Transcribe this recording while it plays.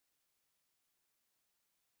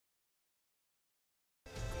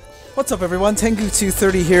What's up everyone,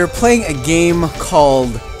 Tengu230 here, playing a game called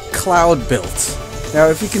Cloudbuilt. Now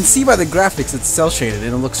if you can see by the graphics, it's cel-shaded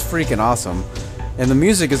and it looks freaking awesome. And the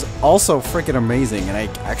music is also freaking amazing and I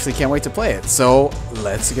actually can't wait to play it, so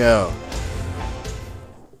let's go.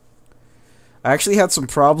 I actually had some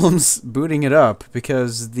problems booting it up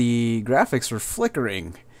because the graphics were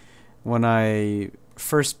flickering when I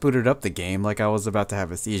first booted up the game, like I was about to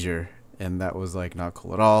have a seizure, and that was like not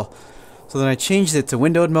cool at all. So then I changed it to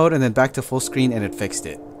windowed mode and then back to full screen and it fixed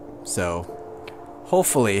it. So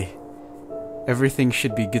hopefully everything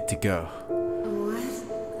should be good to go. What?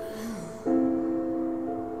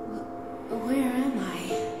 Where am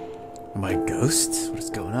I? Am I a ghost? What is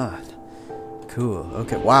going on? Cool.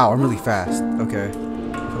 Okay. Wow, I'm really fast. Okay. I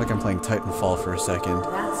feel like I'm playing Titanfall for a second.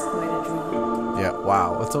 That's quite a drop. Yeah,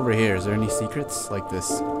 wow. What's over here? Is there any secrets? Like this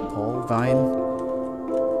pole vine?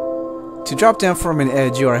 To drop down from an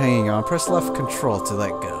edge you are hanging on, press left control to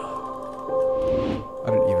let go. I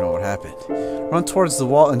don't even know what happened. Run towards the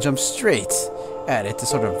wall and jump straight at it to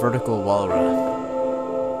sort of vertical wall run.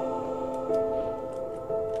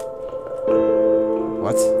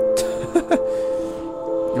 What?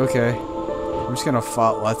 Okay. I'm just gonna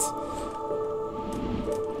follow. What?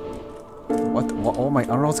 What? Oh my! I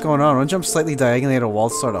don't know what's going on. Run jump slightly diagonally at a wall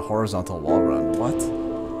to start a horizontal wall run. What?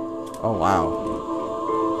 Oh wow.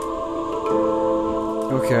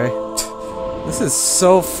 Okay. This is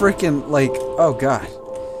so freaking like. Oh god.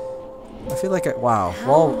 I feel like wow.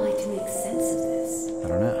 How am I to make sense of this? I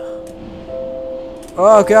don't know.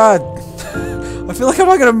 Oh god. I feel like I'm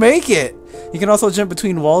not gonna make it. You can also jump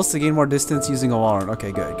between walls to gain more distance using a wall run.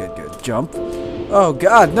 Okay, good. Jump. Oh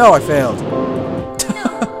god, no, I failed.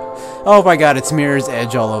 Oh my god, it's Mirror's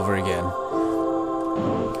Edge all over again.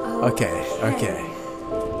 Okay.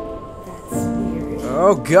 That's weird.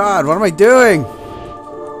 Oh god, what am I doing?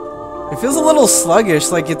 It feels a little sluggish,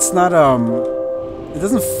 like it's not, it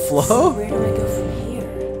doesn't flow? So where do I go from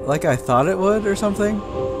here? Like I thought it would or something?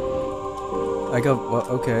 I go, well,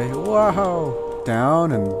 okay, wow.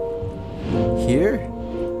 Down and here?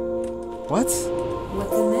 What?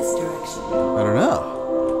 What's in this direction? I don't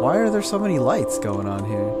know. Why are there so many lights going on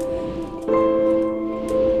here?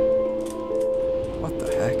 What the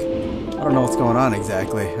heck? I don't know what's going on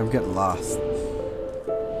exactly. I'm getting lost.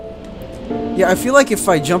 Yeah, I feel like if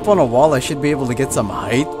I jump on a wall I should be able to get some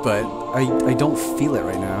height, but I don't feel it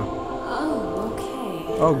right now. Oh,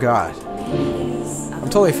 okay. Oh god. I'm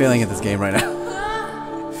totally failing at this game right now.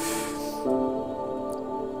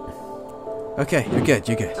 Okay, you're good.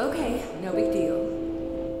 Okay, no big deal.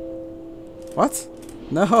 What?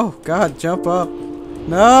 No! God, jump up!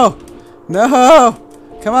 No! No!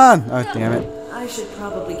 Come on! Oh, damn it. I should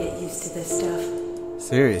probably get used to this stuff.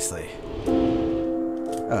 Seriously.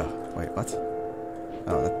 Oh, wait, what?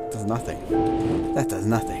 Oh, that does nothing. That does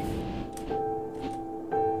nothing.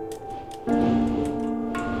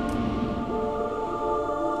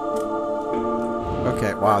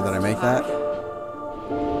 Okay, wow, did I make that? I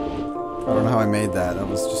don't know how I made that. That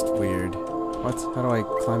was just weird. What? How do I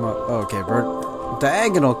climb up? Oh, okay,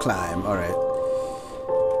 diagonal climb. Alright.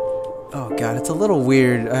 Oh god, it's a little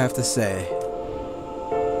weird, I have to say.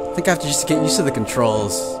 I think I have to just get used to the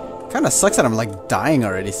controls. Kinda sucks that I'm like dying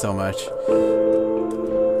already so much.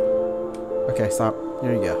 Okay, stop.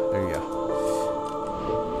 There you go. There you go.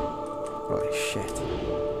 Holy shit.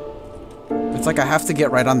 It's like I have to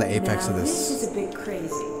get right on the apex of this. This is a bit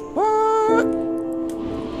crazy. What?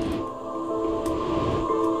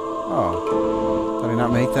 Oh. Did I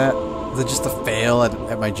not make that? Is it just a fail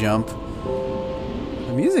at my jump?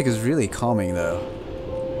 The music is really calming though.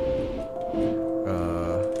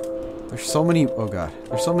 There's so many, oh god,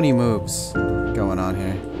 there's so many moves going on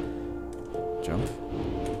here. Jump.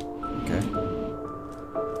 Okay.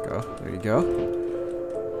 Go, there you go.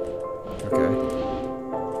 Okay.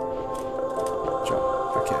 Jump,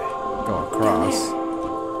 okay. Go across.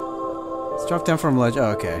 Let's drop down from ledge,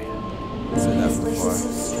 oh, okay. I said that This place before. is so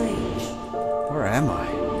strange. Where am I?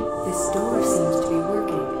 This door seems to be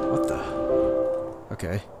working. What the?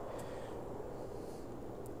 Okay.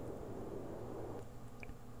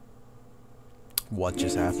 What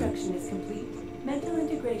just happened? Reconstruction is complete. Mental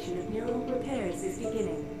integration of neural repairs is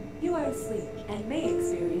beginning. You are asleep and may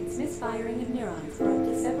experience misfiring of neurons for up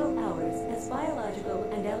to several hours as biological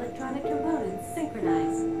and electronic components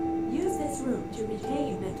synchronize. Use this room to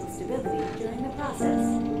retain mental stability during the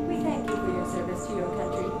process. We thank you for your service to your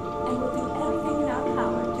country and will do everything in our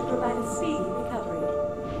power to provide a speedy recovery.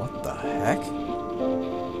 What the heck?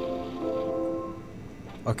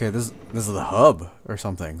 Okay, this is the hub or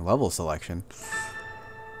something. Level selection.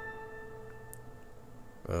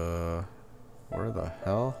 Where the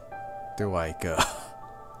hell do I go?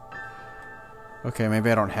 Okay, maybe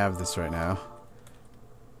I don't have this right now.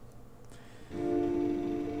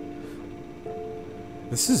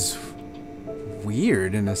 This is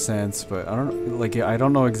weird in a sense, but I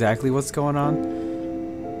don't know exactly what's going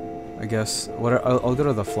on. I guess I'll go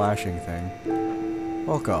to the flashing thing.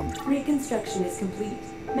 Welcome. Reconstruction is complete.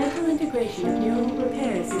 Mental integration of neural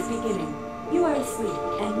repairs is beginning. You are asleep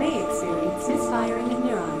and may experience misfiring of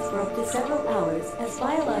neurons for up to several hours as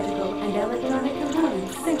biological and electronic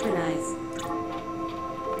components synchronize.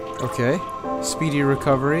 Okay. Speedy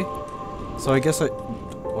recovery. So I guess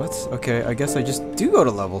what? Okay, I guess I just do go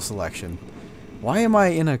to level selection. Why am I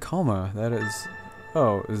in a coma? That is...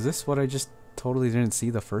 Oh, is this what I just totally didn't see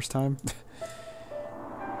the first time?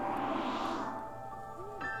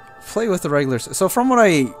 Play with the regulars. So from what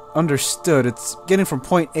I understood, it's getting from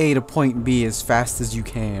point A to point B as fast as you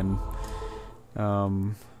can.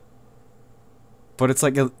 But it's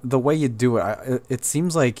like the way you do it, it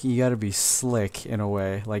seems like you gotta be slick in a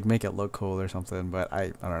way, like make it look cool or something, but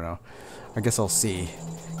I don't know. I guess I'll see.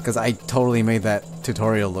 Because I totally made that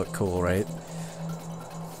tutorial look cool, right?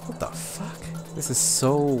 What the fuck? This is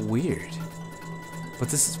so weird. But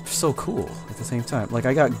this is so cool at the same time. Like,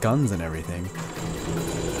 I got guns and everything.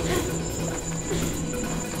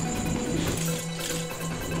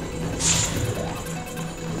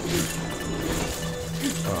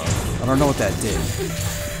 I don't know what that did.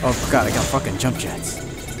 Oh god, I got fucking jump jets.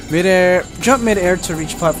 Mid-air, jump mid-air to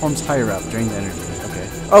reach platforms higher up. Drain the energy. Okay.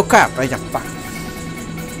 Oh crap! I got fuck.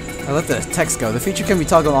 I let the text go. The feature can be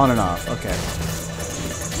toggled on and off. Okay.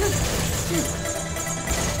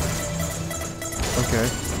 Okay.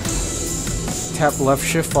 Tap left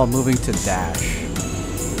shift while moving to dash.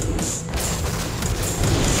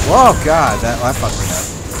 Whoa, god, that fucked me up.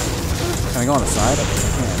 Can I go on the side? I guess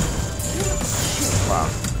I can. Wow.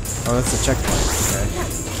 Oh, that's the checkpoint. Okay.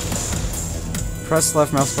 Press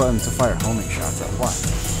left mouse button to fire homing shots at what?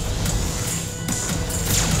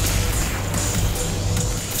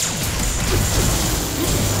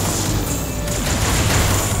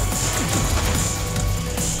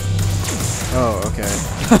 Oh, okay.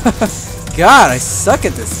 God, I suck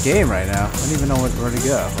at this game right now. I don't even know where to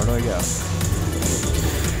go. Where do I go?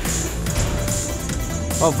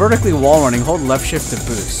 Oh, vertically wall running. Hold left shift to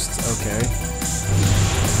boost. Okay.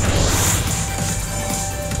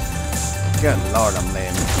 Good lord, I'm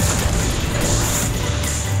lame.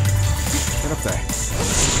 Get up there.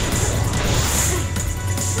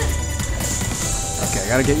 Okay, I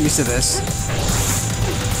gotta get used to this.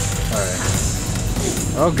 Alright.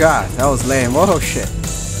 Oh god, that was lame. Whoa, shit.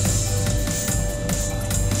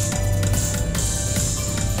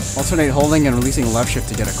 Alternate holding and releasing left shift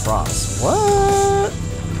to get across. What?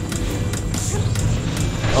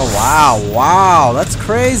 Oh wow, wow, that's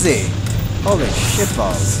crazy. Holy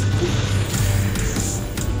shitballs.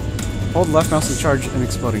 Hold left mouse to charge an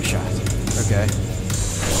exploding shot. Okay.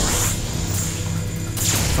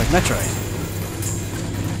 It's like Metroid.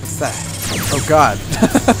 What's that? Oh god.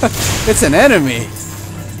 It's an enemy!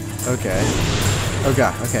 Okay. Oh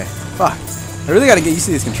god, okay. Fuck. I really gotta get used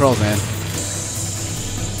to these controls, man.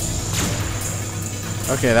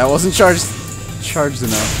 Okay, that wasn't charged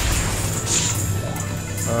enough.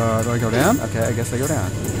 Do I go down? Okay, I guess I go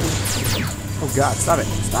down. Oh god, stop it.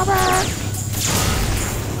 Stop it!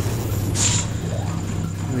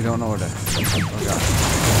 We don't know where to... Oh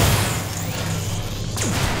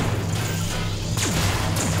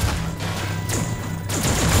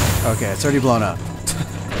god. Okay, it's already blown up.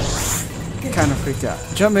 Kind of freaked out.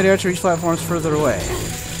 Jump mid-air to reach platforms further away.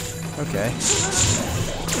 Okay.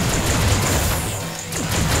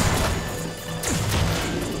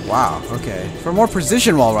 Wow, okay. For more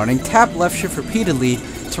precision while running, tap left shift repeatedly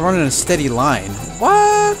to run in a steady line.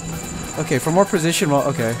 What? Okay, for more precision while...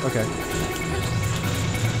 Okay, okay.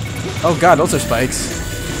 Oh god, those are spikes.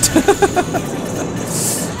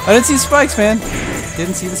 I didn't see spikes, man.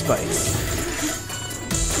 Didn't see the spikes.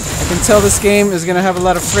 I can tell this game is gonna have a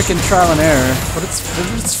lot of frickin' trial and error, but it's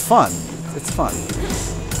fun. It's fun.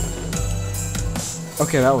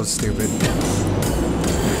 Okay, that was stupid.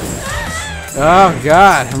 Oh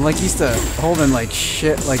god, I'm like used to holding like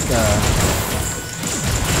shit, like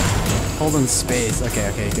holding space. Okay,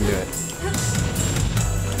 okay, you can do it.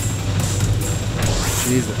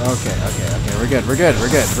 Jesus. Okay. We're good.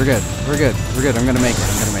 I'm gonna make it.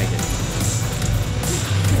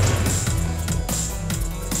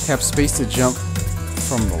 Tap space to jump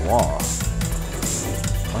from the wall.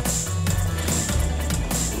 What?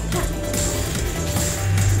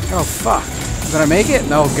 Oh fuck. Did I make it?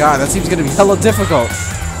 No, god, that seems gonna be hella difficult.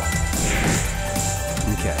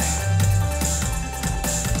 Okay.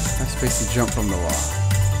 Tap space to jump from the wall.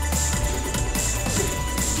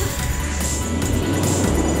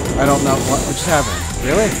 I don't know what just happened.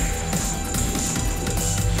 Really?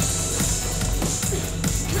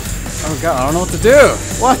 Oh god, I don't know what to do!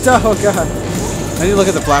 What the? Oh god. I need to look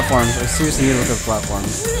at the platforms. I seriously need to look at the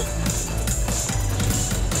platforms.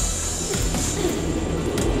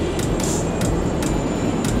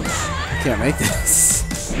 I can't make this.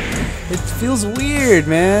 It feels weird,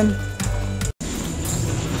 man.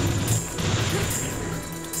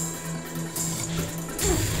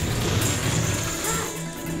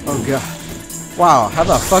 Oh god. Wow, how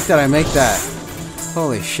the fuck did I make that?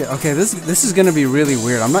 Holy shit. Okay, this is gonna be really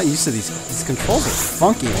weird. I'm not used to these controls are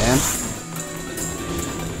funky, man.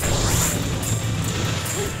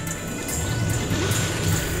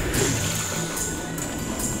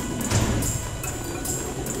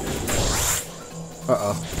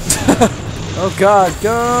 Uh-oh. Oh god,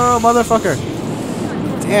 go motherfucker.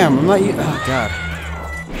 Damn, I'm not oh god.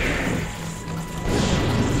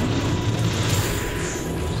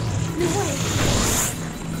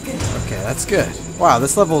 Okay, that's good. Wow,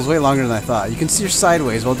 this level is way longer than I thought. You can steer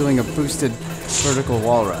sideways while doing a boosted vertical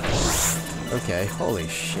wall run. Okay, holy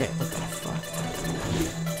shit. What the fuck?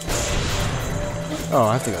 Oh,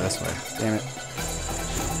 I have to go this way. Damn it.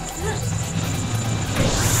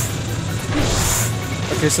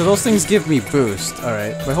 Okay, so those things give me boost.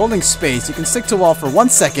 Alright. By holding space, you can stick to a wall for 1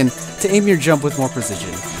 second to aim your jump with more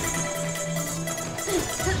precision.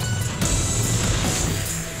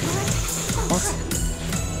 What?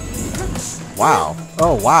 Wow.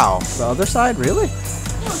 Oh, wow. The other side? Really?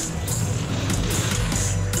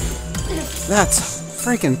 That's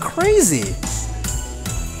freaking crazy.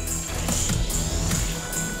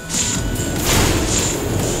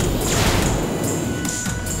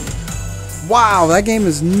 Wow, that game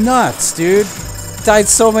is nuts, dude. Died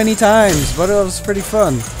so many times, but it was pretty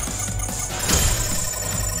fun.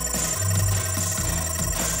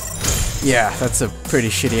 Yeah, that's a pretty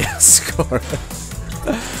shitty ass score.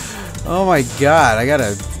 Oh my god, I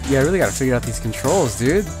really gotta figure out these controls,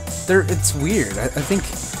 dude. It's weird. I think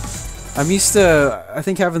I'm used to,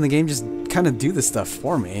 having the game just kind of do this stuff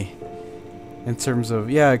for me. In terms of,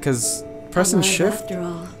 yeah, because press and shift. After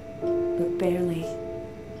all, but barely.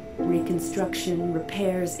 Reconstruction,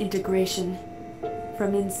 repairs, integration.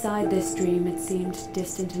 From inside this dream, it seemed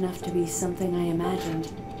distant enough to be something I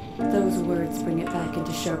imagined. Those words bring it back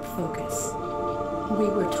into sharp focus. We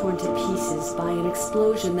were torn to pieces by an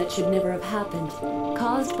explosion that should never have happened,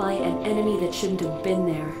 caused by an enemy that shouldn't have been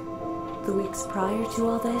there. The weeks prior to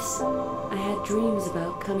all this, I had dreams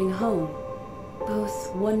about coming home.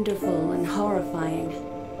 Both wonderful and horrifying,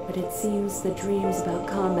 but it seems the dreams about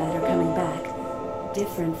combat are coming back.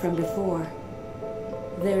 Different from before.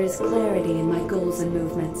 There is clarity in my goals and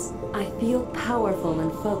movements. I feel powerful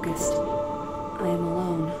and focused. I am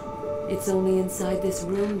alone. It's only inside this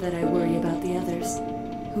room that I worry about the others.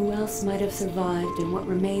 Who else might have survived and what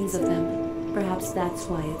remains of them? Perhaps that's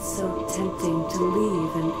why it's so tempting to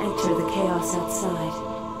leave and enter the chaos outside.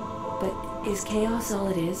 But is chaos all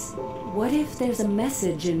it is? What if there's a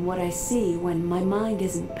message in what I see when my mind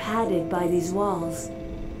isn't padded by these walls?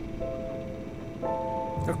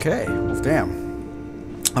 Okay, well, damn.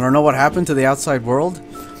 I don't know what happened to the outside world.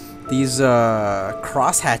 These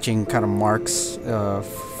cross-hatching kind of marks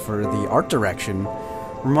for the art direction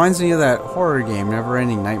reminds me of that horror game,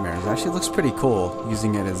 Never-Ending Nightmares. It actually looks pretty cool,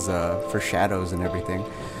 using it as for shadows and everything.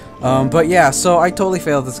 But yeah, so I totally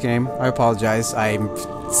failed this game. I apologize. I'm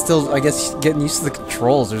still, I guess, getting used to the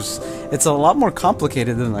controls. It's a lot more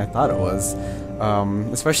complicated than I thought it was.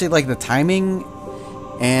 Especially like the timing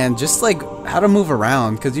and just like how to move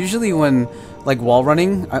around, because usually when like wall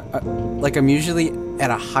running, I'm usually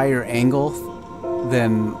at a higher angle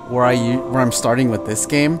than where I'm starting with this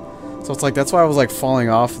game. So it's like that's why I was like falling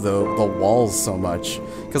off the walls so much,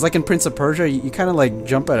 because like in Prince of Persia you kind of like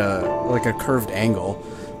jump at a curved angle.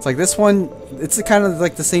 It's like this one, it's kind of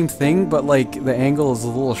like the same thing, but like the angle is a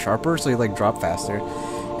little sharper, so you like drop faster.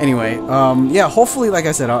 Anyway, yeah, hopefully, like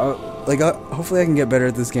I said, hopefully I can get better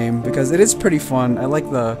at this game, because it is pretty fun. I love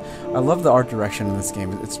the art direction in this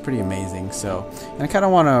game. It's pretty amazing. So, and I kind of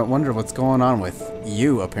wonder what's going on with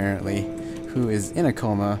you, apparently, who is in a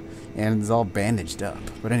coma and is all bandaged up.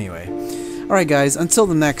 But anyway, all right, guys. Until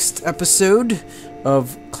the next episode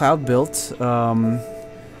of Cloudbuilt.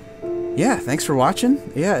 Yeah, thanks for watching.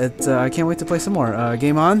 Yeah, I can't wait to play some more.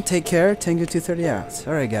 Game on. Take care. Tengu 230 out.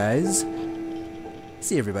 All right, guys.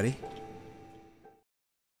 See you, everybody.